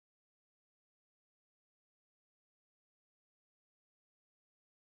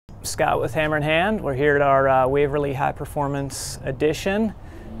Scott with Hammer in Hand. We're here at our Waverly High Performance Edition,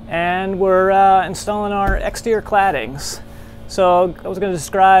 and we're installing our exterior claddings. So I was going to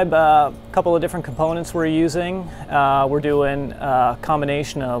describe a couple of different components we're using. We're doing a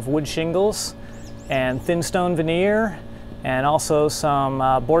combination of wood shingles and thin stone veneer, and also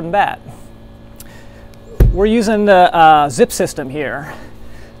some board and bat. We're using the zip system here.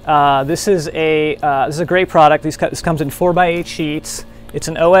 This is a great product. This comes in 4x8 sheets. It's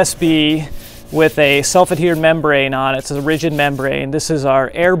an OSB with a self-adhered membrane on it. It's a rigid membrane. This is our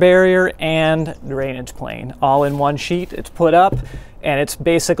air barrier and drainage plane, all in one sheet. It's put up and it's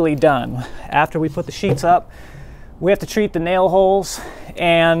basically done. After we put the sheets up, we have to treat the nail holes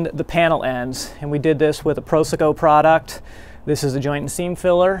and the panel ends. And we did this with a Proseco product. This is a joint and seam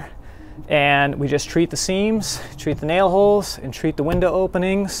filler. And we just treat the seams, treat the nail holes, and treat the window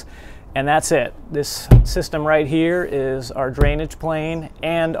openings. And that's it. This system right here is our drainage plane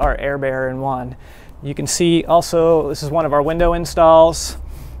and our air barrier in one. You can see also, this is one of our window installs.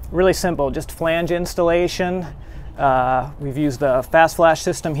 Really simple, just flange installation. We've used the fast flash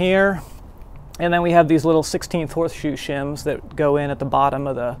system here. And then we have these little 16th horseshoe shims that go in at the bottom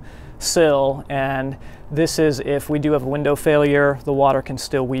of the sill. And this is if we do have a window failure, the water can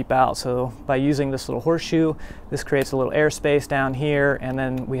still weep out. So by using this little horseshoe, this creates a little airspace down here, and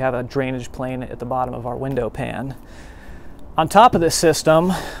then we have a drainage plane at the bottom of our window pan. On top of this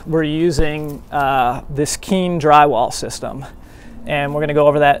system, we're using this Keen drywall system. And we're going to go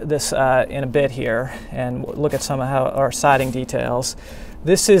over this in a bit here and look at some of our siding details.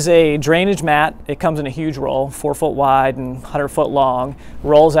 This is a drainage mat. It comes in a huge roll, 4 foot wide and 100 foot long.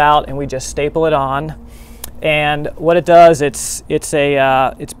 Rolls out and we just staple it on. And what it does, it's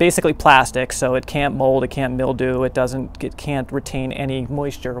basically plastic, so it can't mold, it can't mildew, it can't retain any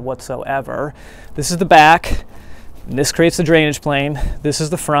moisture whatsoever. This is the back. And this creates the drainage plane. This is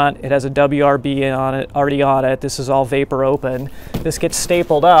the front. It has a WRB on it, already on it. This is all vapor open. This gets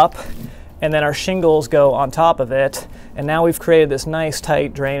stapled up, and then our shingles go on top of it. And now we've created this nice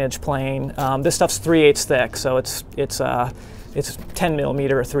tight drainage plane. This stuff's 3/8 thick, so it's 10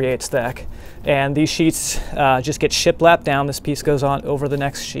 millimeter or 3/8 thick. And these sheets just get shiplapped down. This piece goes on over the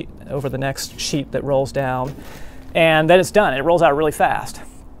next sheet that rolls down, and then it's done. It rolls out really fast.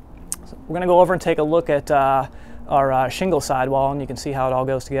 So we're going to go over and take a look at our shingle sidewall, and you can see how it all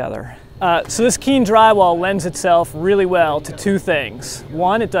goes together. So this Keen drywall lends itself really well to two things.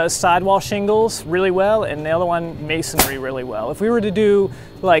 One, it does sidewall shingles really well, and the other one, masonry really well. If we were to do,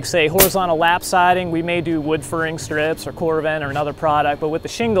 like, say, horizontal lap siding, we may do wood furring strips or Corvent or another product, but with the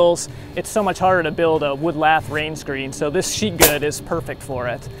shingles, it's so much harder to build a wood lath rain screen, so this sheet good is perfect for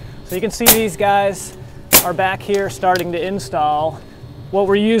it. So you can see these guys are back here starting to install. What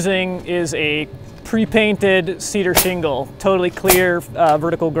we're using is a pre-painted cedar shingle, totally clear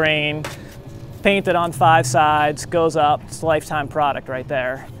vertical grain, painted on 5 sides, goes up. It's a lifetime product right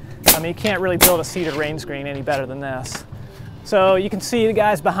there. I mean, you can't really build a cedar rain screen any better than this. So you can see the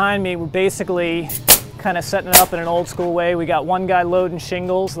guys behind me, we're basically kind of setting it up in an old school way. We got one guy loading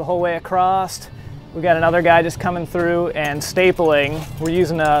shingles the whole way across. We got another guy just coming through and stapling. We're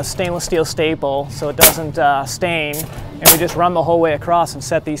using a stainless steel staple so it doesn't stain, and we just run the whole way across and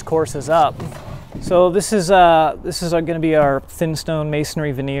set these courses up. So this is going to be our thin stone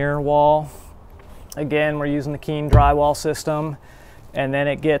masonry veneer wall. Again, we're using the Keen drywall system, and then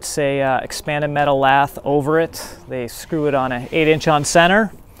it gets a expanded metal lath over it. They screw it on an 8-inch on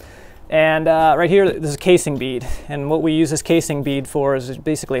center. And right here, there's a casing bead. And what we use this casing bead for is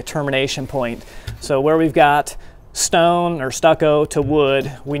basically a termination point. So where we've got stone or stucco to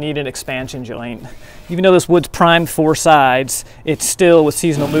wood, we need an expansion joint. Even though this wood's primed 4 sides, it's still, with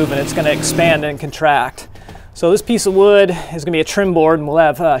seasonal movement, it's going to expand and contract. So this piece of wood is going to be a trim board, and we'll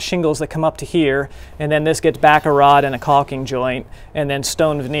have shingles that come up to here, and then this gets back a rod and a caulking joint, and then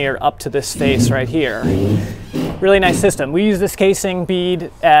stone veneer up to this face right here. Really nice system. We use this casing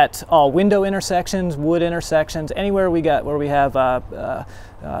bead at all window intersections, wood intersections, anywhere we have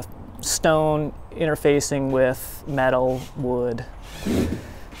stone interfacing with metal, wood.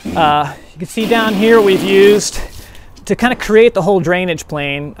 You can see down here we've used, to kind of create the whole drainage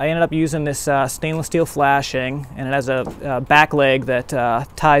plane, I ended up using this stainless steel flashing, and it has a back leg that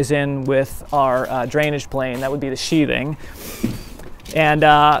ties in with our drainage plane. That would be the sheathing. And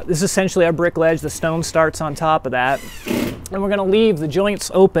this is essentially our brick ledge. The stone starts on top of that. And we're going to leave the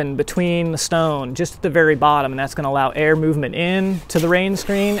joints open between the stone just at the very bottom, and that's going to allow air movement in to the rain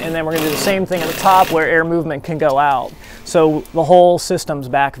screen, and then we're going to do the same thing at the top where air movement can go out. So the whole system's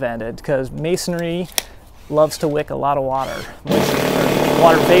back vented, because masonry loves to wick a lot of water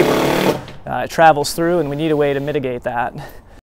vapor. It travels through, and we need a way to mitigate that.